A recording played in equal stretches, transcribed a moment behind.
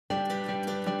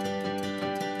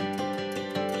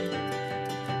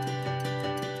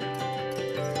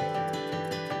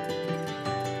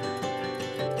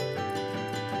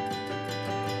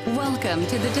Welcome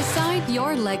to the Decide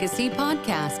Your Legacy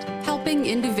podcast, helping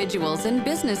individuals and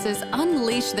businesses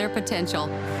unleash their potential.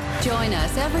 Join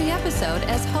us every episode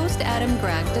as host Adam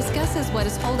Gregg discusses what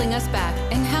is holding us back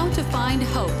and how to find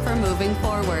hope for moving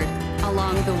forward.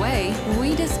 Along the way,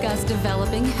 we discuss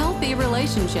developing healthy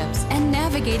relationships and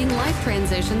navigating life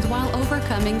transitions while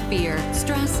overcoming fear,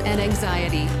 stress, and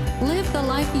anxiety. Live the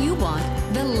life you want,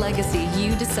 the legacy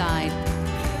you decide.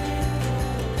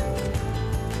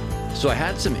 So I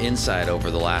had some insight over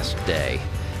the last day,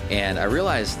 and I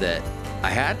realized that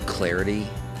I had clarity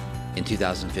in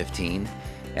 2015,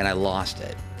 and I lost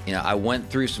it. I went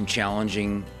through some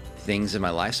challenging things in my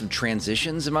life, some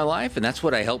transitions in my life, and that's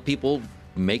what I help people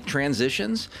make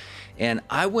transitions. And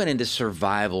I went into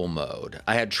survival mode.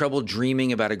 I had trouble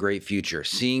dreaming about a great future,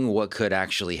 seeing what could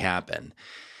actually happen.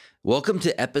 Welcome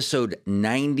to episode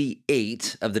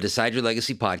 98 of the Decide Your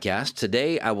Legacy podcast.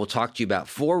 Today, I will talk to you about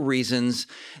 4 reasons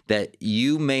that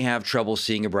you may have trouble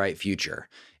seeing a bright future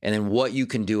and then what you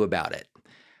can do about it.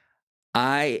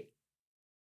 I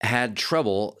had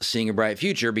trouble seeing a bright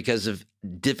future because of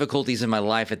difficulties in my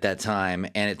life at that time,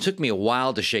 and it took me a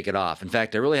while to shake it off. In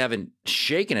fact, I really haven't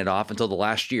shaken it off until the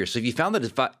last year. So if you found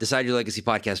the Decide Your Legacy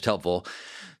podcast helpful,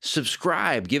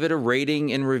 subscribe, give it a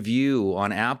rating and review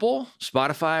on Apple,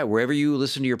 Spotify, wherever you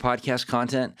listen to your podcast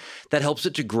content. That helps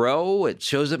it to grow. It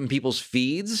shows up in people's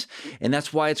feeds, and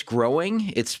that's why it's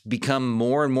growing. It's become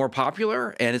more and more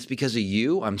popular, and it's because of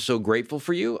you. I'm so grateful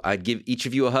for you. I'd give each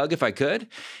of you a hug if I could.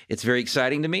 It's very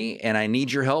exciting to me, and I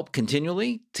need your help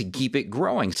continually to keep it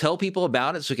growing. Tell people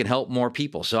about it so it can help more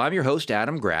people. So I'm your host,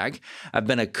 Adam Gregg. I've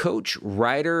been a coach,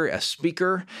 writer, a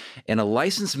speaker, and a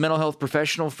licensed mental health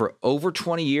professional for over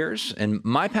 20 years. And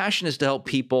my passion is to help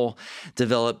people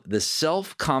develop the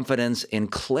self-confidence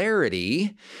and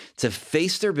clarity to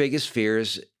face their biggest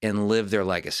fears and live their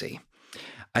legacy.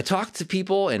 I talk to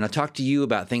people and I talk to you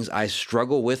about things I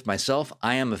struggle with myself.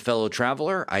 I am a fellow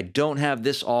traveler. I don't have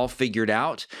this all figured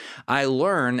out. I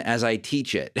learn as I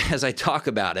teach it, as I talk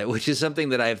about it, which is something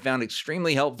that I have found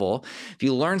extremely helpful. If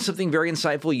you learn something very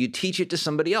insightful, you teach it to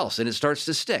somebody else and it starts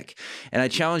to stick. And I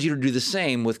challenge you to do the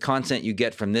same with content you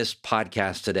get from this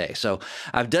podcast today. So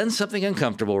I've done something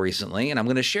uncomfortable recently, and I'm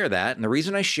going to share that. And the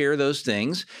reason I share those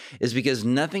things is because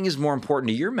nothing is more important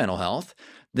to your mental health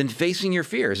than facing your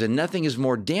fears, and nothing is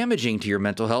more damaging to your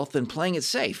mental health than playing it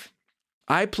safe.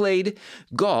 I played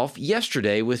golf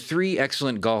yesterday with 3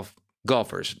 excellent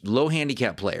golfers, low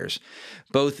handicap players,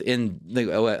 both in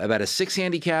about a 6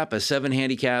 handicap, a 7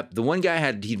 handicap. The one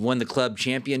guy he'd won the club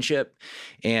championship,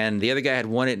 and the other guy had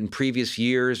won it in previous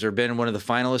years or been one of the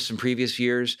finalists in previous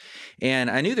years. And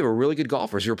I knew they were really good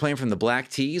golfers. They were playing from the black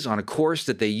tees on a course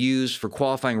that they use for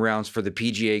qualifying rounds for the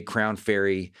PGA Crown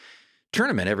Ferry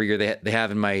tournament every year they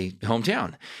have in my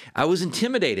hometown. I was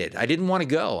intimidated. I didn't want to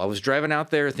go. I was driving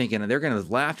out there thinking they're going to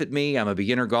laugh at me. I'm a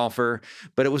beginner golfer,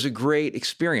 but it was a great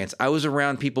experience. I was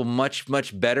around people much,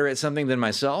 much better at something than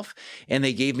myself, and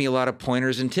they gave me a lot of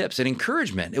pointers and tips and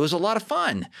encouragement. It was a lot of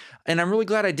fun, and I'm really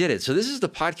glad I did it. So this is the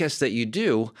podcast that you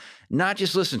do, not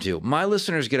just listen to. My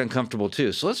listeners get uncomfortable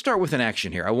too. So let's start with an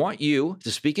action here. I want you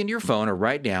to speak into your phone or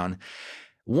write down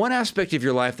one aspect of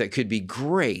your life that could be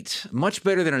great, much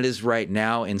better than it is right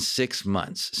now in 6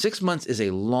 months. 6 months is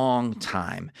a long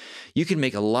time. You can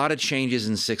make a lot of changes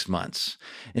in 6 months.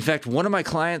 In fact, one of my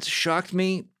clients shocked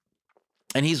me,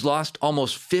 and he's lost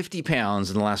almost 50 pounds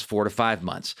in the last 4 to 5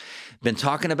 months. Been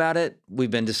talking about it.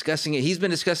 We've been discussing it. He's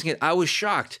been discussing it. I was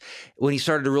shocked when he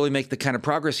started to really make the kind of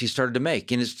progress he started to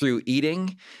make. And it's through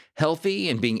eating healthy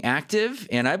and being active,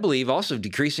 and I believe also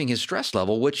decreasing his stress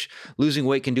level, which losing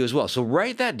weight can do as well. So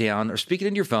write that down or speak it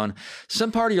into your phone,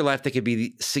 some part of your life that could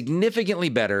be significantly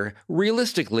better,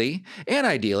 realistically and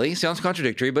ideally, sounds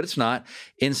contradictory, but it's not,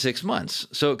 in 6 months.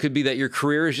 So it could be that your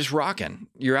career is just rocking.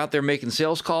 You're out there making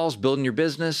sales calls, building your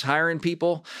business, hiring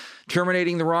people,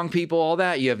 terminating the wrong people, all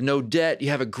that. You have no debt. You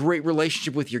have a great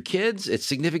relationship with your kids. It's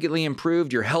significantly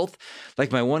improved. Your health,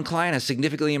 like my one client, has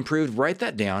significantly improved. Write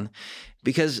that down,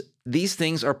 because these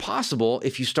things are possible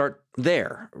if you start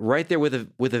there, right there with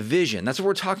a vision. That's what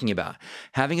we're talking about.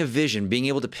 Having a vision, being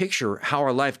able to picture how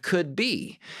our life could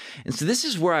be. And so this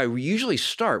is where I usually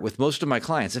start with most of my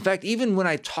clients. In fact, even when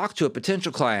I talk to a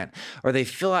potential client or they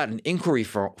fill out an inquiry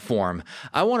form,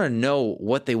 I want to know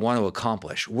what they want to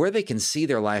accomplish, where they can see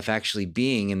their life actually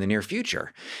being in the near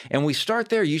future. And we start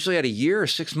there usually at a year or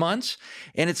 6 months.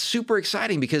 And it's super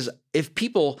exciting because if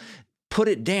people put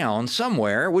it down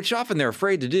somewhere, which often they're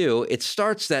afraid to do, it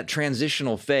starts that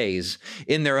transitional phase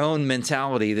in their own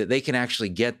mentality that they can actually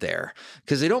get there.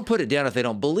 Because they don't put it down if they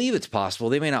don't believe it's possible.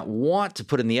 They may not want to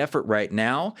put in the effort right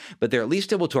now, but they're at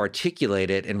least able to articulate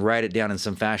it and write it down in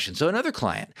some fashion. So another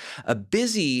client, a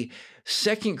busy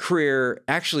second career,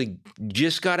 actually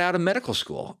just got out of medical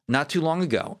school not too long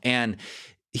ago. And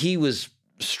he was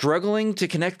struggling to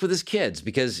connect with his kids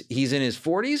because he's in his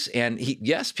 40s, and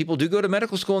yes, people do go to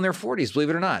medical school in their 40s,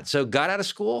 believe it or not. So got out of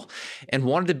school and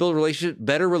wanted to build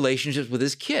better relationships with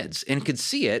his kids and could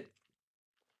see it.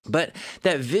 But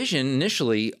that vision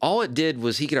initially, all it did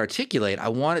was he could articulate, I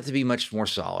want it to be much more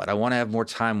solid. I want to have more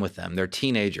time with them. They're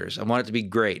teenagers. I want it to be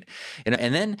great.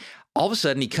 And then all of a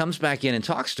sudden he comes back in and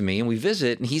talks to me and we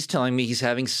visit, and he's telling me he's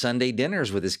having Sunday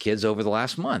dinners with his kids over the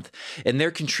last month, and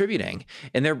they're contributing.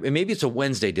 And maybe it's a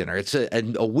Wednesday dinner. It's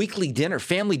a weekly dinner,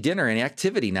 family dinner and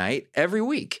activity night every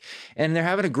week. And they're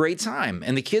having a great time.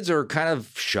 And the kids are kind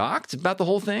of shocked about the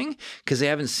whole thing because they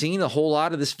haven't seen a whole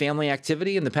lot of this family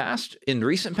activity in the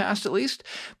recent past at least,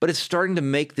 but it's starting to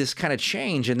make this kind of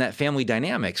change in that family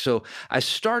dynamic. So I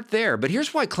start there, but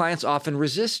here's why clients often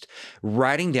resist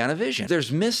writing down a vision.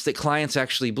 There's myths that clients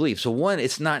actually believe. So one,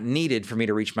 it's not needed for me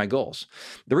to reach my goals.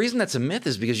 The reason that's a myth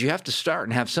is because you have to start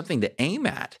and have something to aim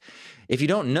at. If you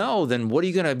don't know, then what are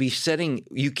you going to be setting?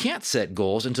 You can't set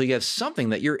goals until you have something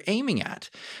that you're aiming at.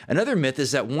 Another myth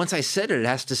is that once I set it, it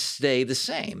has to stay the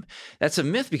same. That's a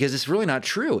myth because it's really not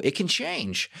true. It can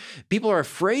change. People are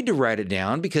afraid to write it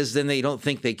down because then they don't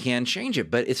think they can change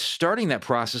it, but it's starting that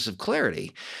process of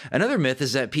clarity. Another myth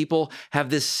is that people have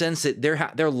this sense that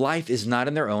their life is not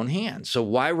in their own hands. So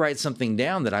why write something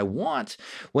down that I want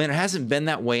when it hasn't been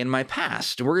that way in my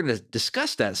past? We're going to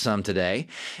discuss that some today.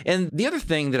 And the other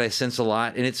thing that I sense a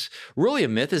lot, and it's really a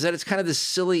myth, is that it's kind of this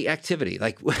silly activity,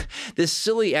 like this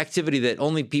silly activity that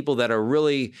only people that are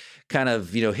really kind of,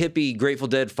 hippie Grateful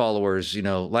Dead followers,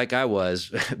 like I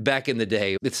was back in the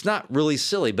day. It's not really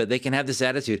silly, but they can have this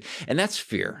attitude, and that's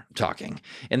fear talking.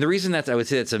 And the reason that I would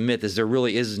say that's a myth is there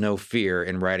really is no fear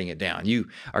in writing it down. You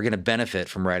are going to benefit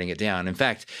from writing it down. In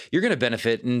fact, you're going to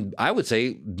benefit in, I would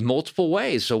say, multiple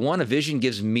ways. So one, a vision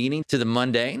gives meaning to the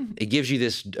mundane. It gives you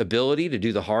this ability to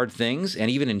do the hard things and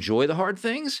even enjoy the hard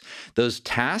things. Those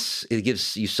tasks, it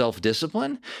gives you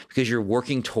self-discipline because you're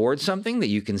working towards something that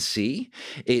you can see.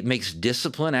 It makes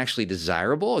discipline actually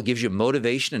desirable. It gives you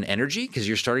motivation and energy because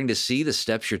you're starting to see the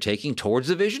steps you're taking towards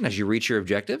the vision as you reach your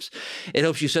objectives. It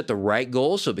helps you set the right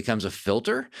goals so it becomes a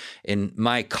filter. In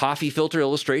my coffee filter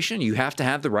illustration, you have to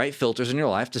have the right filters in your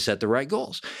life to set the right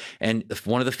goals. And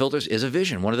one of the filters is a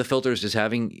vision. One of the filters is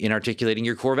articulating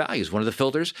your core values. One of the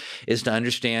filters is to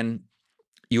understand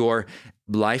your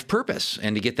life purpose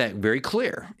and to get that very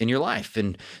clear in your life.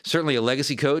 And certainly a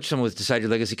legacy coach, someone with Decide Your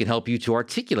Legacy, can help you to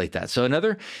articulate that. So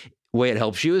another way it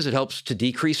helps you is it helps to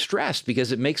decrease stress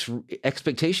because it makes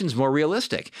expectations more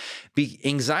realistic.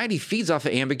 Anxiety feeds off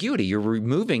of ambiguity. You're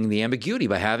removing the ambiguity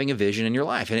by having a vision in your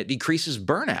life, and it decreases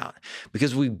burnout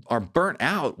because we are burnt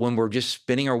out when we're just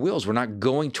spinning our wheels. We're not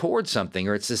going towards something,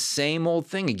 or it's the same old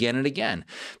thing again and again.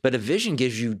 But a vision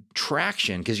gives you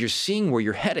traction because you're seeing where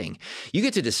you're heading. You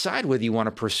get to decide whether you want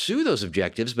to pursue those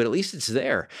objectives, but at least it's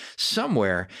there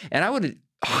somewhere. And I would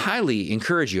highly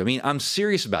encourage you. I mean, I'm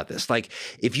serious about this. Like,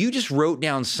 if you just wrote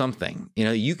down something,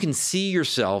 you can see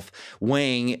yourself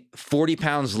weighing 40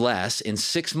 pounds less in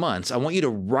 6 months. I want you to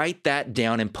write that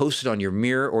down and post it on your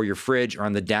mirror or your fridge or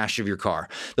on the dash of your car.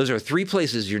 Those are 3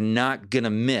 places you're not going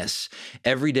to miss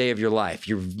every day of your life.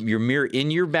 Your mirror in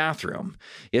your bathroom.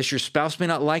 Yes, your spouse may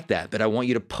not like that, but I want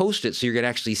you to post it so you're going to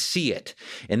actually see it.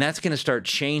 And that's going to start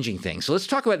changing things. So let's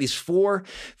talk about these four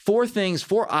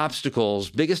obstacles,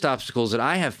 biggest obstacles that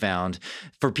I have found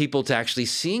for people to actually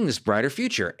seeing this brighter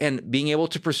future and being able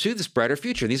to pursue this brighter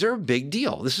future. These are a big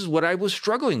deal. This is what I was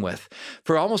struggling with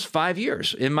for almost 5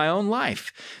 years in my own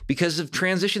life because of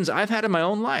transitions I've had in my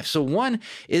own life. So one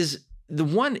is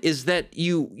that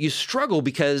you struggle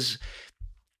because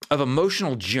of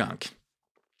emotional junk.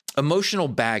 Emotional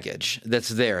baggage that's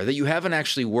there that you haven't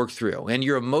actually worked through, and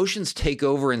your emotions take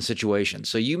over in situations.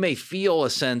 So you may feel a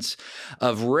sense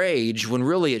of rage when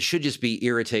really it should just be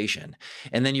irritation.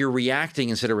 And then you're reacting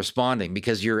instead of responding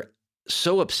because you're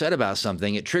so upset about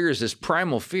something, it triggers this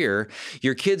primal fear.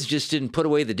 Your kids just didn't put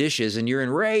away the dishes and you're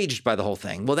enraged by the whole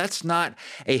thing. Well, that's not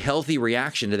a healthy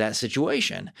reaction to that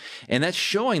situation. And that's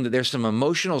showing that there's some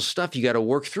emotional stuff you got to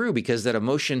work through because that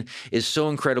emotion is so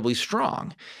incredibly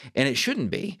strong, and it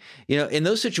shouldn't be. In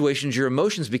those situations, your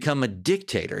emotions become a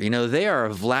dictator. They are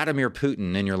a Vladimir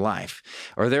Putin in your life,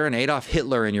 or they're an Adolf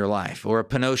Hitler in your life, or a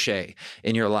Pinochet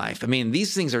in your life. I mean,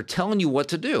 these things are telling you what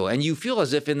to do, and you feel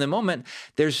as if in the moment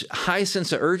there's high high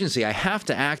sense of urgency. I have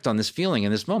to act on this feeling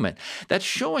in this moment. That's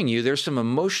showing you there's some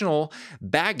emotional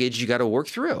baggage you got to work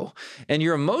through. And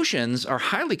your emotions are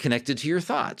highly connected to your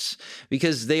thoughts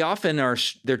because they often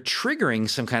they're triggering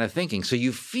some kind of thinking. So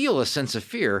you feel a sense of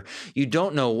fear. You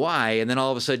don't know why. And then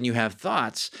all of a sudden you have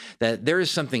thoughts that there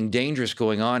is something dangerous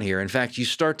going on here. In fact, you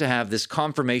start to have this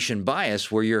confirmation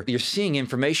bias where you're seeing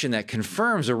information that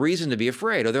confirms a reason to be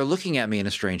afraid. Oh, they're looking at me in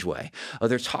a strange way. Oh,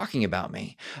 they're talking about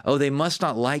me. Oh, they must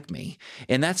not like me.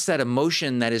 And that's that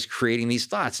emotion that is creating these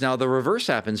thoughts. Now, the reverse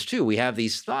happens too. We have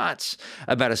these thoughts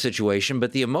about a situation,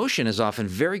 but the emotion is often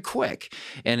very quick.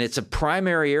 And it's a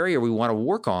primary area we want to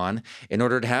work on in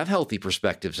order to have healthy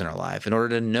perspectives in our life, in order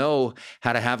to know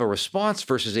how to have a response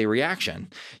versus a reaction.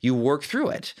 You work through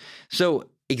it. So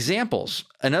examples,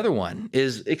 another one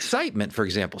is excitement, for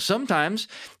example. Sometimes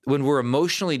when we're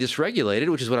emotionally dysregulated,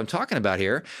 which is what I'm talking about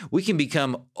here, we can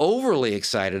become overly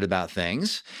excited about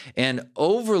things and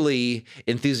overly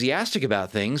enthusiastic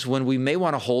about things when we may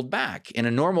want to hold back. And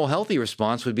a normal, healthy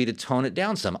response would be to tone it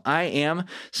down some. I am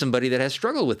somebody that has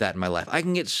struggled with that in my life. I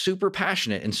can get super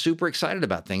passionate and super excited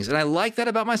about things. And I like that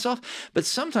about myself, but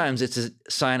sometimes it's a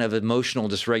sign of emotional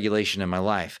dysregulation in my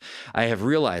life. I have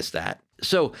realized that.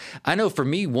 So I know for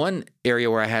me, one area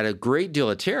where I had a great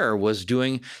deal of terror was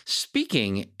doing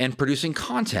speaking and producing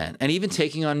content and even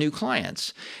taking on new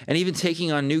clients and even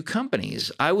taking on new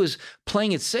companies. I was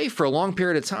playing it safe for a long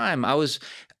period of time.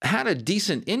 Had a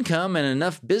decent income and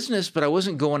enough business, but I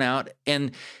wasn't going out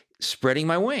and spreading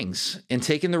my wings and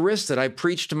taking the risks that I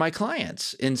preach to my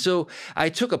clients. And so I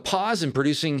took a pause in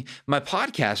producing my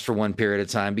podcast for one period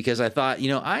of time because I thought,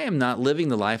 I am not living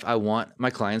the life I want my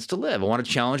clients to live. I want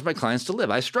to challenge my clients to live.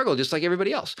 I struggle just like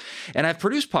everybody else. And I've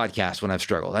produced podcasts when I've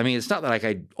struggled. I mean, it's not that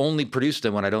I only produce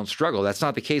them when I don't struggle. That's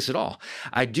not the case at all.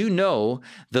 I do know,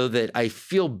 though, that I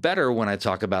feel better when I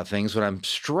talk about things when I'm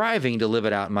striving to live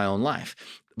it out in my own life.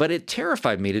 But it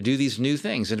terrified me to do these new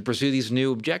things and to pursue these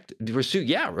new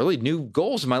really new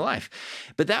goals in my life.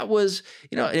 But that was,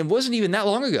 it wasn't even that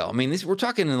long ago. I mean, we're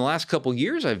talking in the last couple of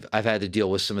years, I've had to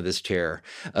deal with some of this terror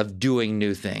of doing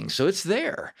new things. So it's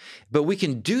there, but we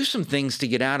can do some things to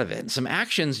get out of it, some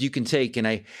actions you can take. And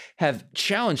I have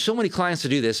challenged so many clients to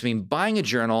do this. I mean, buying a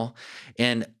journal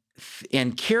and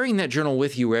carrying that journal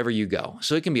with you wherever you go.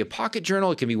 So it can be a pocket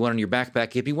journal. It can be one in your backpack.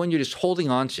 It can be one you're just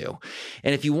holding on to.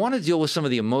 And if you want to deal with some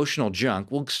of the emotional junk,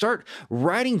 we'll start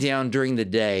writing down during the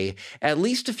day, at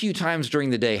least a few times during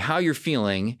the day, how you're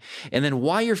feeling, and then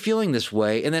why you're feeling this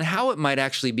way, and then how it might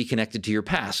actually be connected to your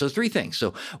past. So 3 things.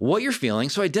 So what you're feeling,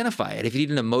 so identify it. If you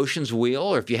need an emotions wheel,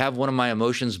 or if you have one of my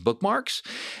emotions bookmarks,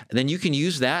 then you can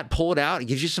use that, pull it out. It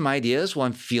gives you some ideas. Well,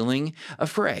 I'm feeling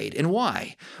afraid. And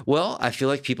why? Well, I feel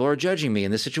like people are judging me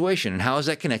in this situation. And how is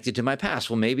that connected to my past?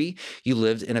 Well, maybe you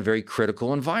lived in a very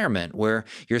critical environment where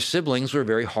your siblings were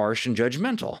very harsh and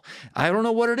judgmental. I don't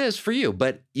know what it is for you,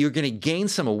 but you're going to gain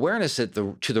some awareness to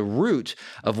the root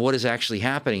of what is actually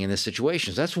happening in this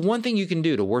situation. So that's one thing you can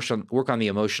do to work on the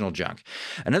emotional junk.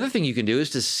 Another thing you can do is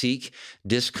to seek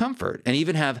discomfort and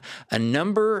even have a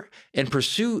number and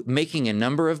pursue making a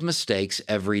number of mistakes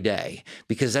every day,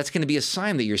 because that's going to be a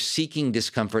sign that you're seeking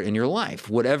discomfort in your life,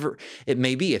 whatever it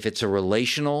may be. If it's a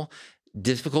relational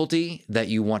difficulty that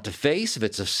you want to face, if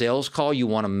it's a sales call you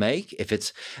want to make, if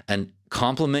it's a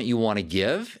compliment you want to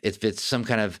give, if it's some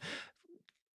kind of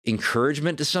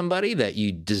encouragement to somebody that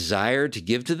you desire to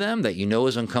give to them that you know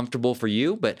is uncomfortable for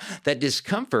you, but that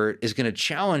discomfort is going to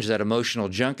challenge that emotional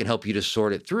junk and help you to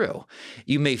sort it through.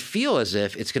 You may feel as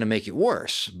if it's going to make it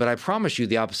worse, but I promise you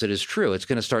the opposite is true. It's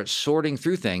going to start sorting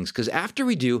through things, because after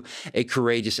we do a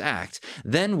courageous act,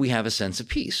 then we have a sense of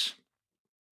peace.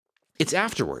 It's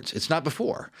afterwards. It's not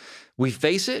before. We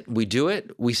face it, we do it,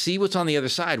 we see what's on the other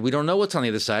side. We don't know what's on the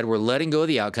other side. We're letting go of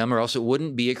the outcome, or else it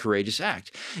wouldn't be a courageous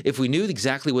act. If we knew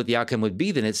exactly what the outcome would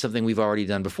be, then it's something we've already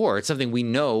done before. It's something we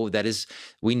know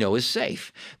is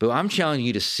safe. But I'm challenging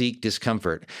you to seek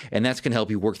discomfort, and that's going to help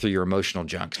you work through your emotional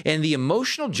junk. And the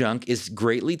emotional junk is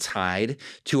greatly tied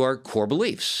to our core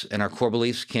beliefs, and our core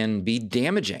beliefs can be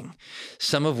damaging,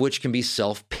 some of which can be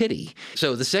self-pity.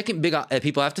 So the second big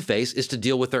people have to face is to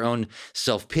deal with their own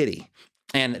self-pity.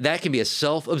 And that can be a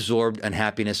self-absorbed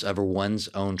unhappiness over one's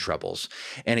own troubles.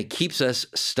 And it keeps us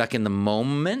stuck in the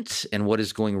moment and what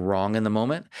is going wrong in the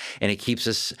moment. And it keeps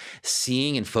us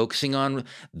seeing and focusing on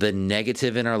the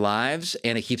negative in our lives.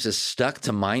 And it keeps us stuck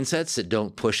to mindsets that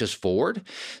don't push us forward.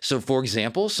 So, for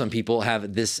example, some people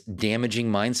have this damaging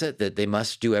mindset that they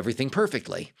must do everything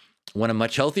perfectly, when a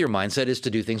much healthier mindset is to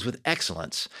do things with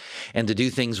excellence and to do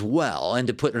things well and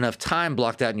to put enough time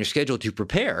blocked out in your schedule to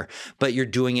prepare, but you're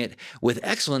doing it with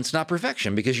excellence, not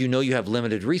perfection, because you know you have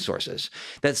limited resources.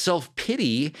 That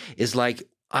self-pity is like,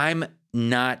 I'm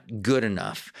not good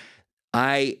enough.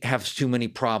 I have too many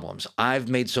problems. I've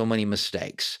made so many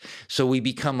mistakes. So we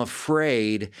become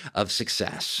afraid of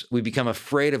success. We become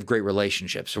afraid of great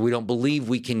relationships, or we don't believe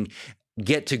we can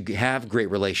get to have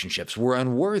great relationships. We're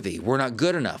unworthy. We're not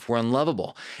good enough. We're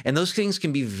unlovable. And those things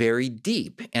can be very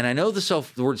deep. And I know the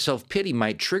word self-pity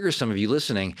might trigger some of you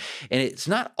listening. And it's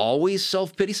not always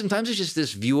self-pity. Sometimes it's just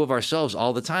this view of ourselves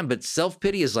all the time. But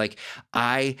self-pity is like,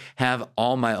 I have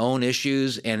all my own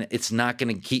issues and it's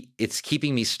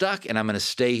keeping me stuck, and I'm going to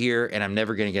stay here and I'm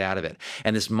never going to get out of it.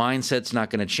 And this mindset's not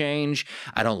going to change.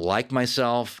 I don't like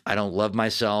myself. I don't love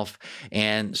myself.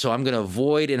 And so I'm going to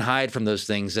avoid and hide from those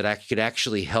things that could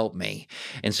actually help me.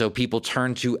 And so people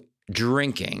turn to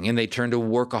drinking, and they turn to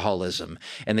workaholism,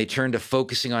 and they turn to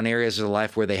focusing on areas of their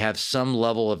life where they have some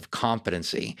level of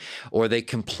competency, or they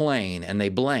complain and they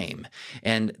blame,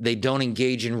 and they don't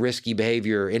engage in risky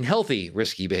behavior, in healthy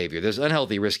risky behavior. There's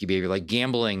unhealthy risky behavior like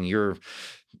gambling your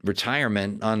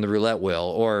retirement on the roulette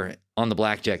wheel or on the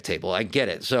blackjack table. I get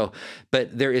it. So,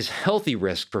 but there is healthy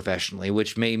risk professionally,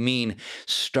 which may mean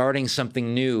starting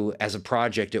something new as a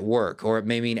project at work, or it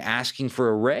may mean asking for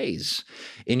a raise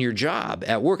in your job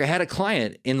at work. I had a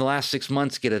client in the last 6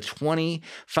 months get a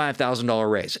 $25,000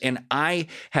 raise. And I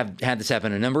have had this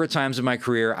happen a number of times in my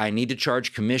career. I need to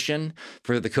charge commission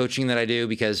for the coaching that I do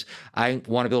because I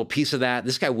want to build a piece of that.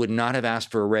 This guy would not have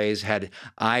asked for a raise had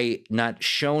I not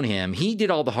shown him. He did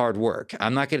all the hard work.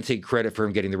 I'm not going to take credit for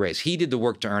him getting the raise. He did the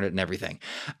work to earn it and everything.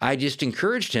 I just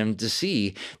encouraged him to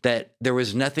see that there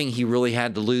was nothing he really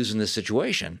had to lose in this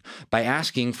situation by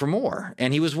asking for more.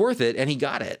 And he was worth it, and he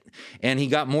got it. And he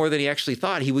got more than he actually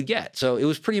thought he would get. So it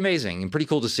was pretty amazing and pretty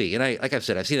cool to see. And like I've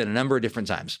said, I've seen that a number of different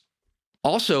times.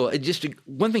 Also, just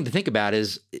one thing to think about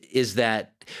is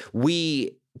that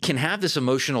we can have this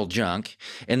emotional junk,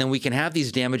 and then we can have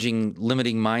these damaging,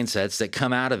 limiting mindsets that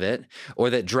come out of it or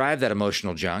that drive that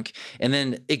emotional junk. And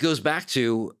then it goes back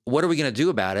to, what are we going to do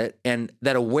about it? And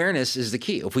that awareness is the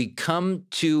key. If we come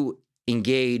to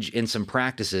engage in some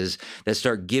practices that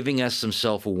start giving us some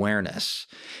self-awareness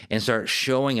and start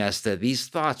showing us that these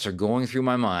thoughts are going through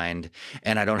my mind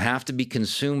and I don't have to be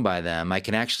consumed by them. I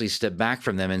can actually step back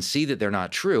from them and see that they're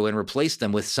not true and replace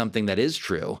them with something that is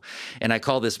true. And I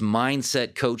call this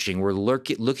mindset coaching. We're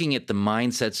looking at the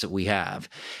mindsets that we have,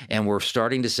 and we're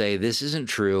starting to say, this isn't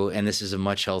true, and this is a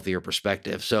much healthier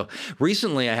perspective. So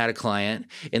recently I had a client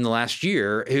in the last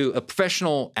year a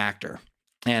professional actor,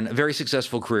 and a very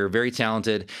successful career, very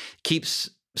talented, keeps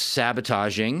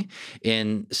sabotaging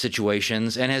in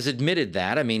situations and has admitted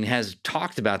that. I mean, has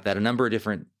talked about that a number of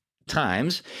different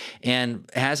times, and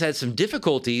has had some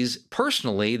difficulties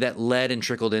personally that led and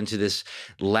trickled into this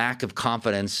lack of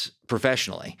confidence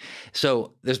professionally.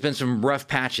 So there's been some rough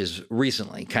patches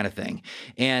recently, kind of thing.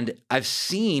 And I've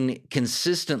seen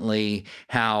consistently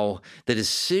how the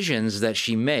decisions that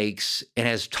she makes and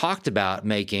has talked about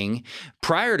making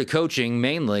prior to coaching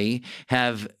mainly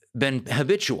have been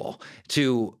habitual,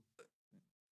 to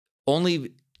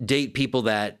only date people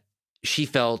that she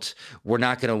felt were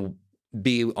not going to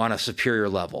be on a superior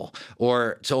level,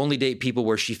 or to only date people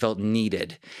where she felt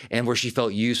needed and where she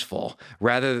felt useful,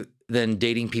 rather than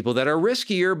dating people that are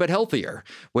riskier but healthier,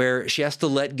 where she has to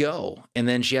let go and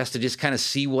then she has to just kind of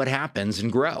see what happens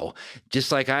and grow.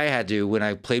 Just like I had to when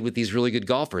I played with these really good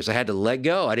golfers. I had to let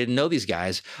go. I didn't know these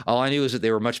guys. All I knew is that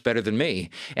they were much better than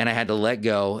me, and I had to let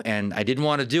go, and I didn't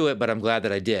want to do it, but I'm glad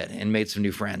that I did and made some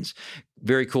new friends.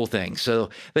 Very cool thing.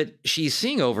 So, but she's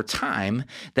seeing over time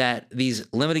that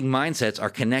these limiting mindsets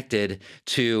are connected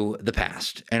to the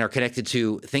past and are connected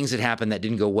to things that happened that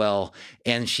didn't go well,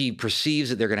 and she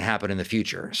perceives that they're going to happen in the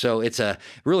future. So it's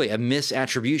really a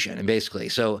misattribution, and basically.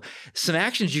 So some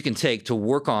actions you can take to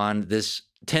work on this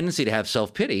tendency to have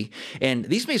self-pity, and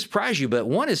these may surprise you, but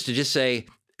one is to just say,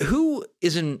 who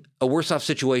is in a worse off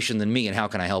situation than me, and how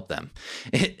can I help them?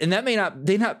 And that may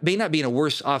not be in a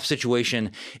worse off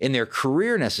situation in their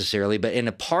career necessarily, but in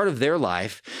a part of their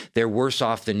life, they're worse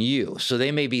off than you. So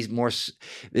they may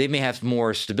have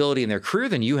more stability in their career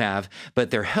than you have, but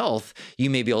their health,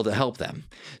 you may be able to help them.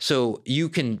 So you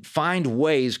can find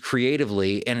ways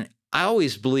creatively, and I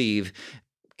always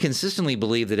consistently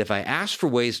believe that if I ask for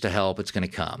ways to help, it's going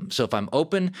to come. So if I'm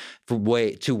open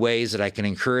to ways that I can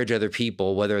encourage other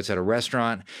people, whether it's at a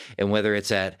restaurant and whether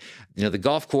it's at the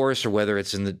golf course, or whether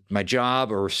it's in my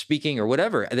job or speaking or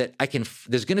whatever, that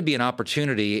there's going to be an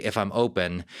opportunity if I'm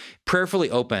open, prayerfully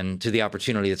open to the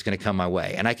opportunity that's going to come my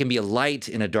way. And I can be a light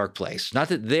in a dark place. Not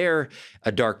that they're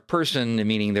a dark person,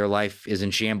 meaning their life is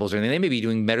in shambles or anything. They may be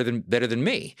doing better than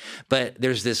me, but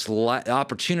there's this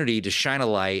opportunity to shine a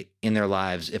light in their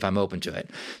lives if I'm open to it.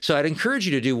 So I'd encourage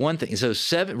you to do one thing. So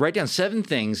write down 7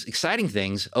 things, exciting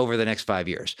things over the next 5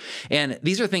 years. And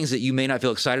these are things that you may not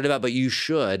feel excited about, but you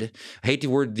should. I hate the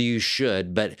word you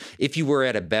should, but if you were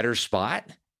at a better spot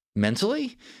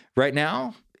mentally right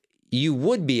now, you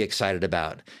would be excited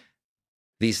about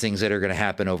these things that are going to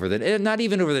happen not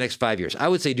even over the next 5 years. I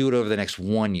would say do it over the next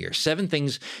 1 year. 7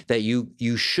 things that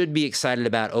you should be excited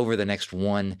about over the next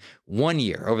one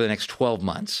year, over the next 12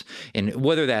 months. And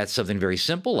whether that's something very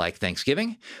simple like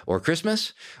Thanksgiving or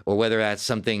Christmas, or whether that's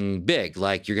something big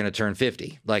like you're going to turn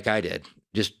 50, like I did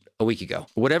just a week ago.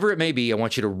 Whatever it may be, I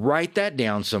want you to write that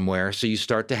down somewhere so you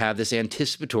start to have this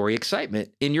anticipatory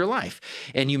excitement in your life.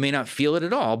 And you may not feel it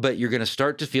at all, but you're going to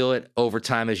start to feel it over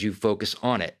time as you focus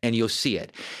on it, and you'll see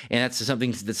it. And that's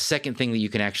the second thing that you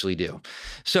can actually do.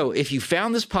 So if you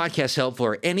found this podcast helpful,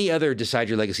 or any other Decide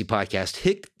Your Legacy podcast,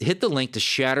 hit the link to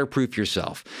Shatterproof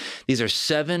Yourself. These are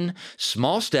 7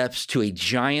 small steps to a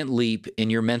giant leap in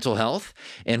your mental health.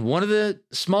 And one of the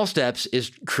small steps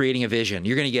is creating a vision.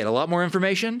 You're going to get a lot more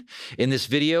information in this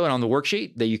video and on the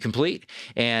worksheet that you complete,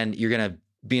 and you're going to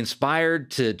be inspired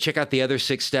to check out the other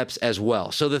 6 steps as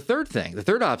well. So the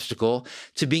third obstacle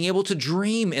to being able to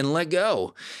dream and let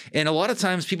go. And a lot of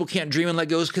times people can't dream and let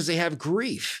go because they have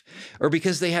grief, or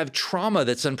because they have trauma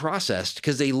that's unprocessed,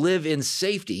 because they live in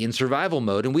safety, in survival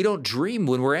mode, and we don't dream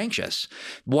when we're anxious.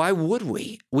 Why would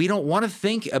we? We don't want to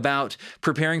think about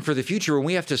preparing for the future when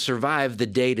we have to survive the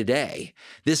day to day.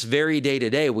 This very day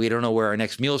to day, we don't know where our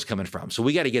next meal is coming from. So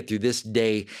we got to get through this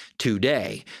day to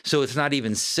day. So it's not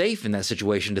even safe in that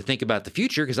situation to think about the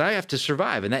future, because I have to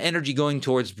survive. And that energy going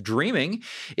towards dreaming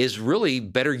is really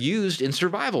better used in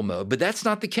survival mode. But that's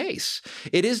not the case.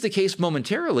 It is the case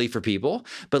momentarily for people.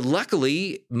 But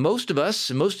luckily, most of us,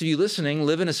 and most of you listening,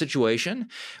 live in a situation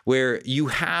where you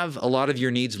have a lot of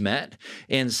your needs met.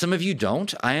 And some of you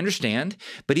don't. I understand.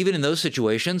 But even in those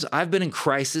situations, I've been in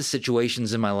crisis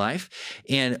situations in my life,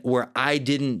 and where I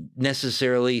didn't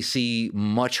necessarily see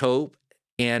much hope,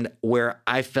 and where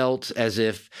I felt as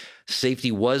if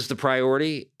safety was the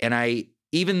priority. And I,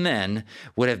 even then,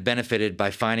 would have benefited by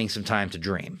finding some time to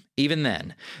dream, even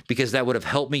then, because that would have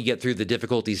helped me get through the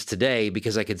difficulties today,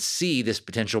 because I could see this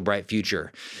potential bright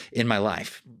future in my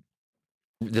life.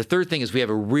 The third thing is we have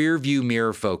a rear view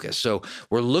mirror focus. So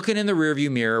we're looking in the rear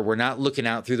view mirror. We're not looking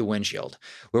out through the windshield,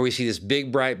 where we see this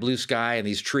big, bright blue sky and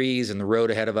these trees and the road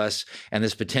ahead of us and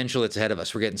this potential that's ahead of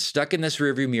us. We're getting stuck in this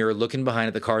rear view mirror, looking behind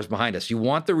at the cars behind us. You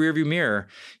want the rear view mirror.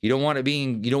 You don't want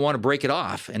to break it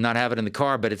off and not have it in the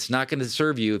car, but it's not going to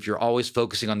serve you if you're always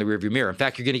focusing on the rear view mirror. In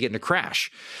fact, you're going to get in a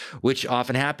crash, which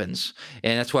often happens.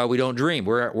 And that's why we don't dream.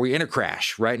 We're in a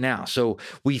crash right now. So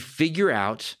we figure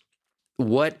out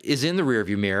what is in the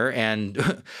rearview mirror,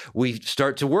 and we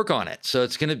start to work on it. So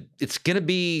it's gonna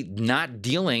be not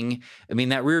dealing. I mean,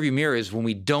 that rearview mirror is when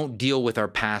we don't deal with our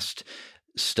past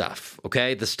stuff.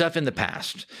 Okay, the stuff in the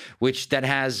past, which that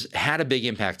has had a big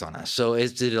impact on us. So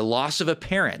is it a loss of a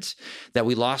parent that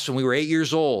we lost when we were 8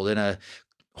 years old in a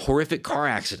horrific car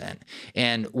accident,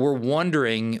 and we're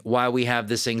wondering why we have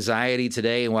this anxiety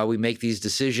today, and why we make these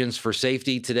decisions for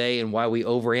safety today, and why we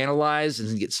overanalyze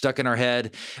and get stuck in our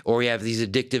head, or we have these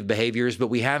addictive behaviors, but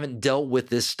we haven't dealt with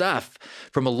this stuff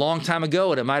from a long time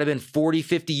ago, and it might have been 40,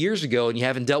 50 years ago, and you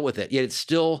haven't dealt with it, yet it's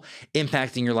still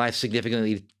impacting your life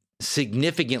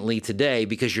significantly today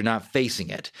because you're not facing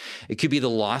it. It could be the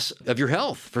loss of your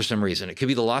health for some reason. It could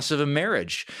be the loss of a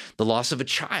marriage, the loss of a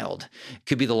child. It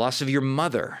could be the loss of your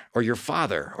mother or your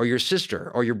father or your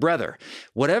sister or your brother,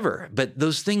 whatever. But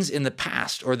those things in the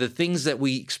past, or the things that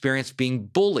we experienced being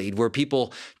bullied, where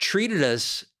people treated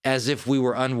us as if we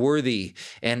were unworthy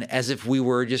and as if we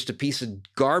were just a piece of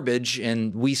garbage,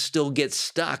 and we still get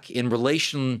stuck in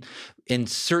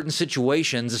certain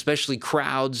situations, especially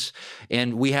crowds,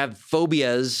 and we have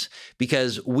phobias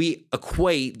because we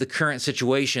equate the current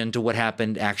situation to what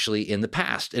happened actually in the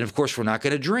past. And of course, we're not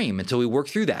going to dream until we work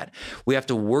through that. We have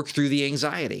to work through the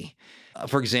anxiety.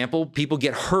 For example, people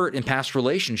get hurt in past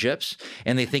relationships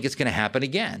and they think it's going to happen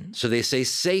again. So they stay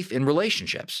safe in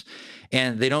relationships,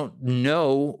 and they don't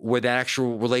know where that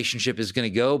actual relationship is going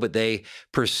to go, but they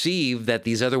perceive that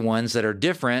these other ones that are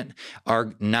different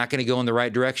are not going to go in the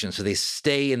right direction. So they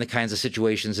stay in the kinds of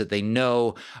situations that they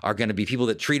know are going to be people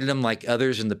that treated them like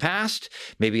others in the past.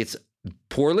 Maybe it's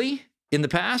poorly, in the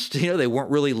past. They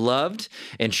weren't really loved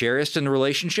and cherished in the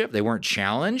relationship. They weren't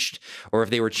challenged, or if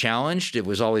they were challenged, it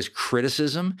was always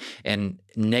criticism and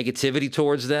negativity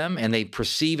towards them, and they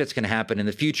perceive it's going to happen in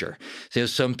the future. So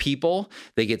some people,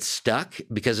 they get stuck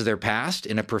because of their past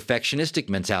in a perfectionistic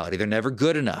mentality. They're never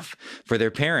good enough for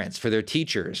their parents, for their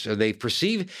teachers, or they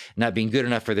perceive not being good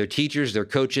enough for their teachers, their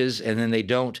coaches, and then they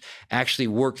don't actually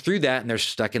work through that, and they're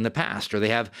stuck in the past, or they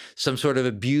have some sort of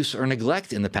abuse or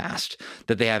neglect in the past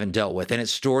that they haven't dealt with, and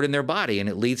it's stored in their body, and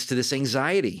it leads to this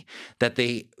anxiety that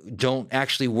they don't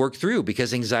actually work through,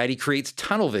 because anxiety creates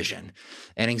tunnel vision,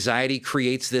 and anxiety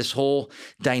creates this whole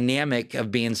dynamic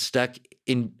of being stuck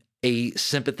in a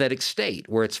sympathetic state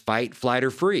where it's fight, flight, or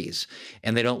freeze,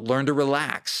 and they don't learn to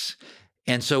relax.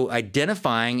 And so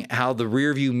identifying how the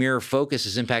rearview mirror focus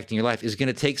is impacting your life is going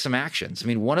to take some actions. I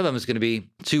mean, one of them is going to be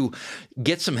to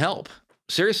get some help.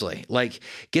 Seriously, like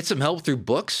get some help through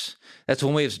books. That's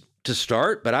one way to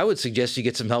start, but I would suggest you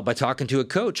get some help by talking to a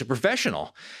coach, a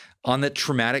professional, on that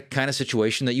traumatic kind of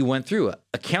situation that you went through,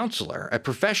 a counselor, a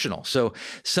professional. So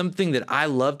something that I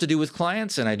love to do with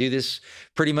clients, and I do this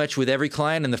pretty much with every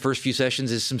client in the first few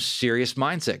sessions, is some serious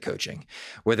mindset coaching,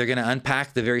 where they're going to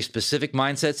unpack the very specific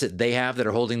mindsets that they have that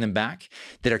are holding them back,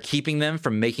 that are keeping them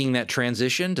from making that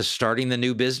transition to starting the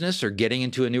new business or getting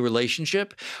into a new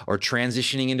relationship or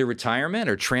transitioning into retirement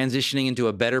or transitioning into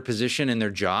a better position in their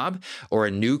job or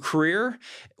a new career,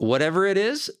 whatever it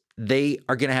is. They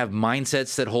are going to have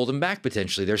mindsets that hold them back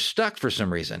potentially. They're stuck for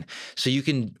some reason. So you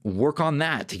can work on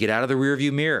that to get out of the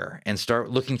rearview mirror and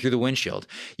start looking through the windshield.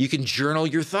 You can journal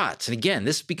your thoughts. And again,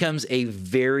 this becomes a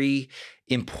very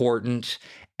important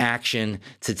action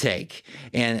to take.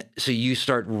 And so you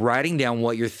start writing down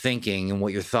what you're thinking and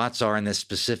what your thoughts are in this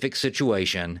specific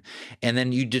situation. And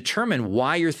then you determine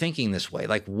why you're thinking this way,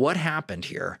 like what happened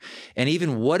here, and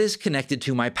even what is connected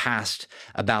to my past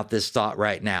about this thought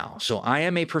right now. So I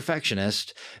am a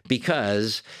perfectionist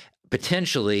because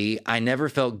potentially I never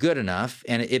felt good enough,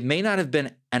 and it may not have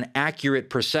been an accurate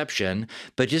perception,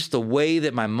 but just the way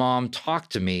that my mom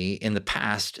talked to me in the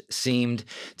past seemed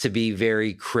to be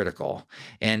very critical.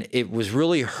 And it was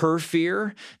really her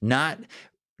fear, not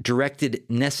directed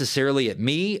necessarily at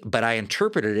me, but I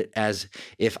interpreted it as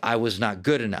if I was not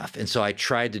good enough. And so I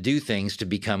tried to do things to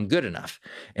become good enough.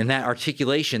 And that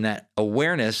articulation, that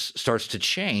awareness starts to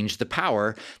change the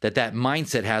power that that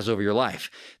mindset has over your life.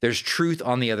 There's truth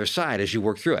on the other side as you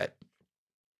work through it.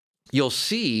 You'll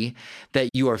see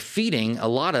that you are feeding a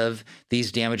lot of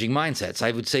these damaging mindsets.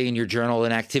 I would say in your journal,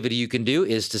 an activity you can do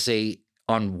is to say,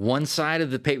 on one side of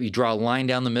the paper, you draw a line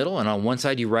down the middle, and on one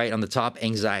side you write on the top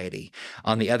anxiety,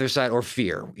 on the other side, or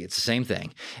fear. It's the same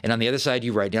thing. And on the other side,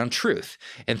 you write down truth.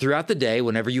 And throughout the day,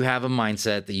 whenever you have a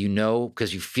mindset that you know,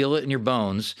 because you feel it in your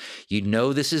bones, you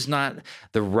know this is not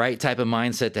the right type of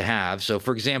mindset to have. So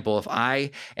for example, if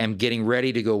I am getting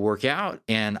ready to go work out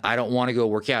and I don't want to go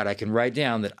work out, I can write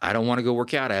down that I don't want to go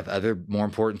work out. I have other more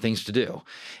important things to do.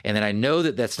 And then I know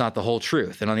that that's not the whole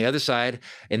truth. And on the other side,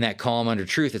 in that column under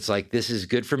truth, it's like, this is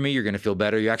good for me. You're going to feel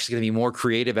better. You're actually going to be more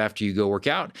creative after you go work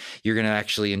out. You're going to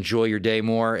actually enjoy your day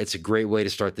more. It's a great way to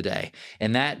start the day.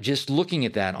 And that, just looking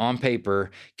at that on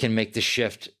paper, can make the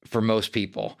shift for most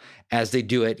people as they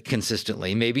do it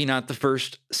consistently. Maybe not the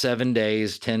first 7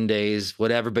 days, 10 days,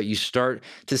 whatever, but you start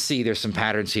to see there's some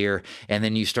patterns here. And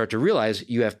then you start to realize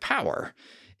you have power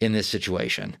in this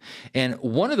situation. And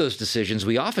one of those decisions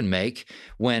we often make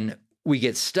when we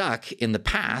get stuck in the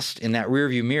past, in that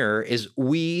rearview mirror, is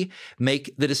we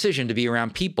make the decision to be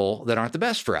around people that aren't the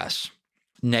best for us.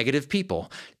 Negative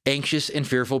people, anxious and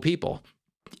fearful people.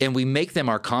 And we make them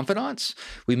our confidants.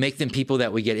 We make them people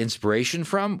that we get inspiration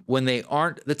from when they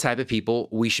aren't the type of people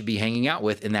we should be hanging out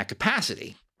with in that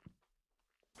capacity.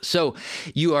 So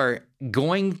you are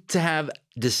going to have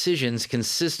decisions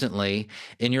consistently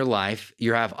in your life.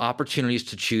 You have opportunities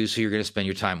to choose who you're going to spend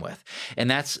your time with.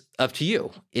 And that's up to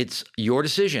you. It's your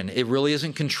decision. It really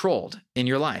isn't controlled in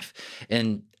your life.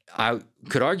 And you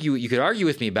could argue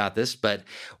with me about this, but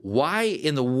why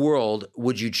in the world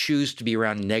would you choose to be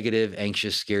around negative,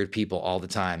 anxious, scared people all the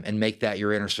time and make that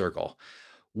your inner circle?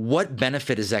 What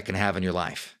benefit is that going to have in your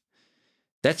life?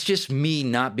 That's just me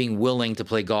not being willing to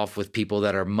play golf with people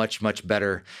that are much, much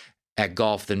better at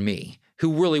golf than me,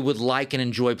 who really would like and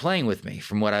enjoy playing with me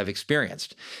from what I've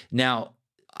experienced. Now,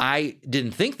 I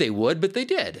didn't think they would, but they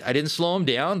did. I didn't slow them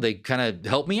down. They kind of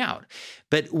helped me out.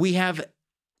 But we have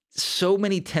so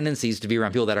many tendencies to be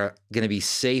around people that are going to be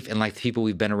safe and like the people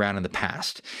we've been around in the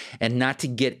past, and not to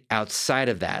get outside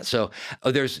of that. So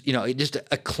there's, just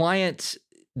a client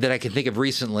that I can think of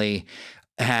recently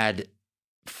had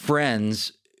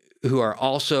friends who are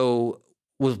also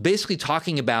was basically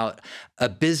talking about a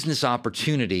business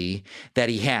opportunity that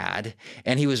he had,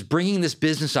 and he was bringing this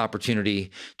business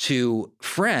opportunity to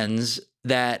friends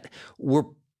that were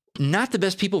not the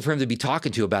best people for him to be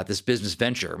talking to about this business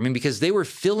venture. I mean, because they were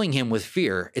filling him with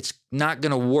fear. It's not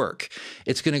going to work.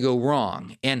 It's going to go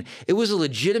wrong. And it was a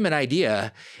legitimate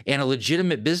idea and a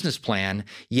legitimate business plan,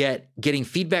 yet getting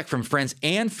feedback from friends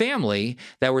and family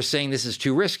that were saying this is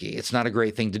too risky. It's not a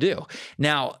great thing to do.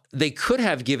 Now, they could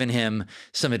have given him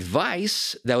some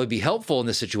advice that would be helpful in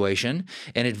this situation.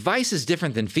 And advice is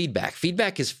different than feedback.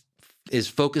 Feedback is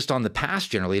focused on the past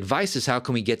generally. Advice is how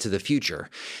can we get to the future?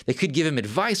 They could give him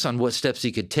advice on what steps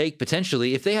he could take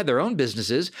potentially if they had their own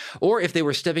businesses or if they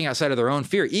were stepping outside of their own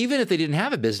fear. Even if they didn't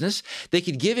have a business, they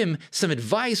could give him some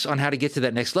advice on how to get to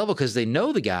that next level because they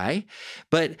know the guy.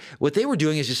 But what they were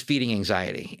doing is just feeding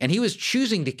anxiety. And he was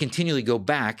choosing to continually go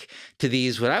back to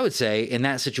these, what I would say in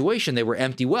that situation, they were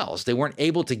empty wells. They weren't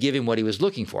able to give him what he was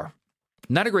looking for.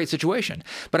 Not a great situation,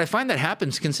 but I find that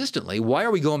happens consistently. Why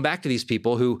are we going back to these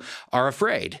people who are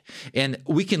afraid? And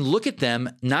we can look at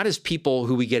them not as people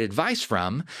who we get advice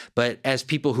from, but as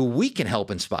people who we can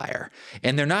help inspire.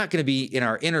 And they're not going to be in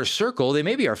our inner circle. They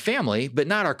may be our family, but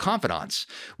not our confidants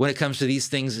when it comes to these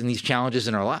things and these challenges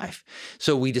in our life.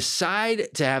 So we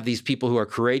decide to have these people who are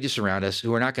courageous around us,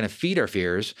 who are not going to feed our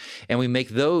fears, and we make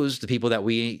those the people that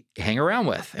we hang around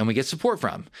with and we get support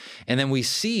from. And then we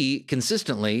see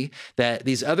consistently that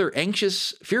these other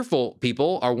anxious, fearful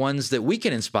people are ones that we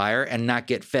can inspire and not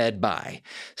get fed by.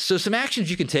 So some actions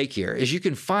you can take here is you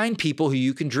can find people who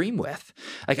you can dream with.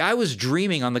 Like I was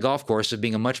dreaming on the golf course of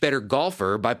being a much better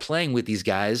golfer by playing with these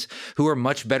guys who are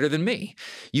much better than me.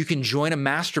 You can join a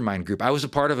mastermind group. I was a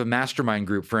part of a mastermind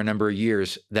group for a number of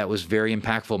years that was very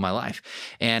impactful in my life.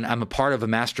 And I'm a part of a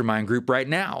mastermind group right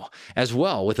now as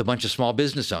well with a bunch of small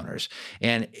business owners.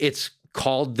 And it's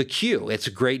called The Q. It's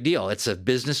a great deal. It's a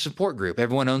business support group.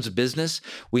 Everyone owns a business.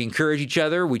 We encourage each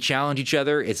other. We challenge each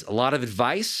other. It's a lot of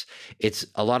advice. It's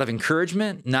a lot of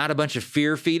encouragement, not a bunch of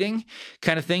fear feeding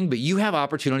kind of thing, but you have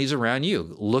opportunities around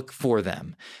you. Look for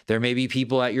them. There may be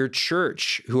people at your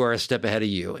church who are a step ahead of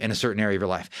you in a certain area of your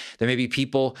life. There may be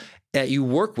people that you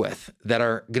work with that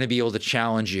are going to be able to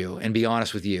challenge you and be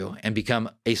honest with you and become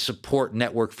a support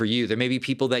network for you. There may be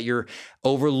people that you're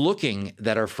overlooking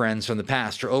that are friends from the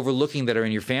past or overlooking that are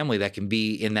in your family that can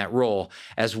be in that role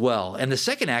as well. And the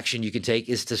second action you can take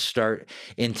is to start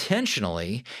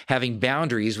intentionally having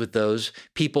boundaries with those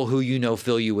people who you know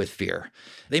fill you with fear.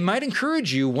 They might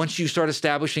encourage you once you start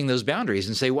establishing those boundaries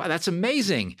and say, wow, that's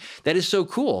amazing. That is so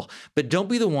cool. But don't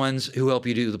be the ones who help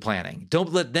you do the planning.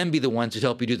 Don't let them be the ones who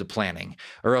help you do the planning,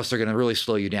 or else they're going to really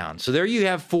slow you down. So there you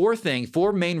have four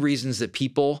main reasons that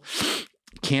people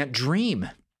can't dream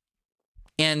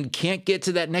and can't get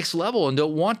to that next level and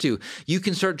don't want to. You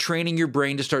can start training your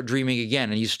brain to start dreaming again.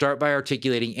 And you start by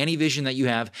articulating any vision that you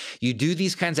have. You do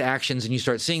these kinds of actions and you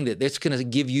start seeing that it's going to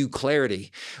give you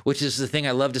clarity, which is the thing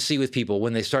I love to see with people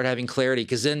when they start having clarity,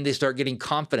 because then they start getting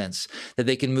confidence that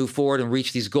they can move forward and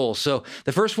reach these goals. So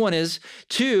the first one is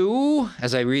to,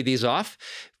 as I read these off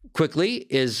quickly,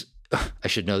 is, I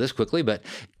should know this quickly, but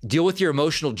deal with your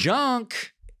emotional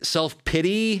junk,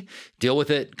 self-pity, deal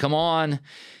with it. Come on.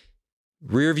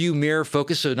 Rear view mirror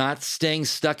focus, so not staying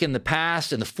stuck in the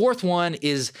past. And the fourth one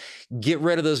is get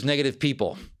rid of those negative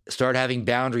people. Start having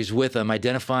boundaries with them,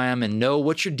 identify them, and know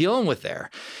what you're dealing with there.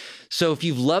 So if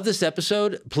you've loved this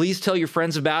episode, please tell your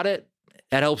friends about it.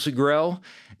 That helps it grow.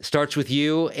 It starts with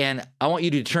you. And I want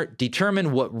you to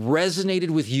determine what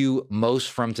resonated with you most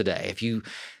from today. If you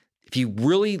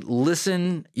really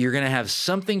listen, you're going to have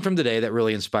something from today that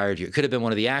really inspired you. It could have been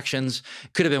one of the actions,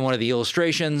 could have been one of the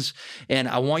illustrations. And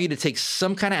I want you to take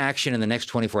some kind of action in the next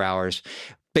 24 hours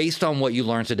based on what you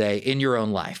learned today in your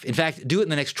own life. In fact, do it in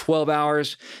the next 12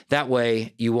 hours. That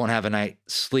way you won't have a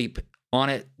night's sleep on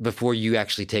it before you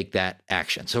actually take that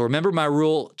action. So remember my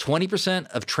rule, 20%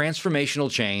 of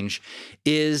transformational change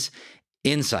is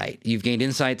insight. You've gained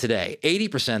insight today.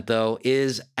 80% though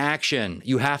is action.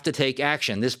 You have to take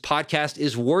action. This podcast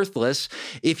is worthless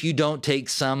if you don't take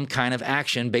some kind of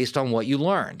action based on what you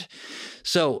learned.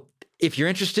 So if you're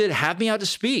interested, have me out to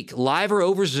speak live or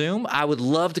over Zoom. I would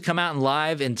love to come out and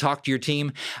live and talk to your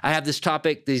team. I have this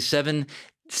topic, these 7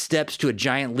 steps to a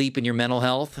giant leap in your mental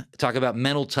health. Talk about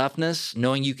mental toughness,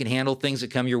 knowing you can handle things that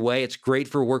come your way. It's great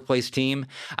for a workplace team.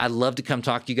 I'd love to come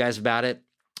talk to you guys about it.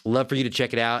 Love for you to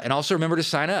check it out. And also remember to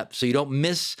sign up so you don't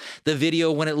miss the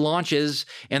video when it launches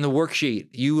and the worksheet.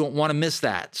 You don't want to miss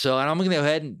that. So I'm going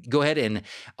to go ahead and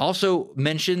also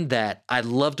mention that I'd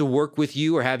love to work with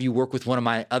you or have you work with one of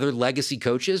my other legacy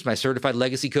coaches, my certified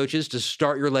legacy coaches, to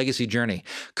start your legacy journey.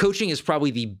 Coaching is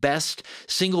probably the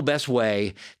single best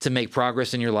way to make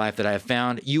progress in your life that I have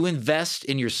found. You invest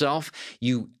in yourself.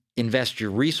 You invest your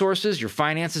resources, your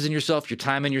finances in yourself, your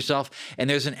time in yourself, and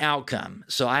there's an outcome.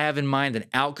 So I have in mind an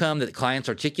outcome that clients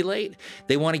articulate.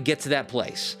 They want to get to that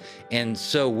place. And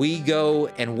so we go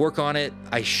and work on it.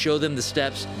 I show them the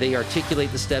steps. They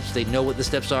articulate the steps. They know what the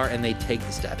steps are, and they take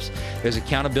the steps. There's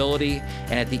accountability,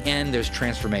 and at the end, there's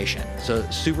transformation. So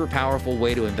super powerful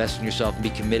way to invest in yourself and be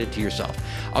committed to yourself.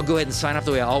 I'll go ahead and sign off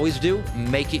the way I always do.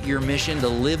 Make it your mission to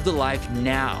live the life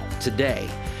now, today,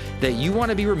 that you want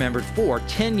to be remembered for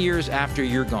 10 years after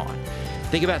you're gone.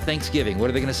 Think about Thanksgiving. What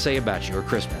are they going to say about you? Or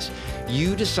Christmas?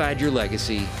 You decide your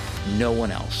legacy, no one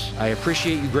else. I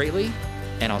appreciate you greatly,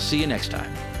 and I'll see you next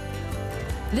time.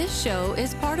 This show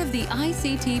is part of the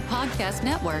ICT Podcast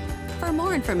Network. For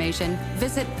more information,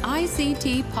 visit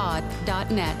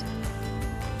ictpod.net.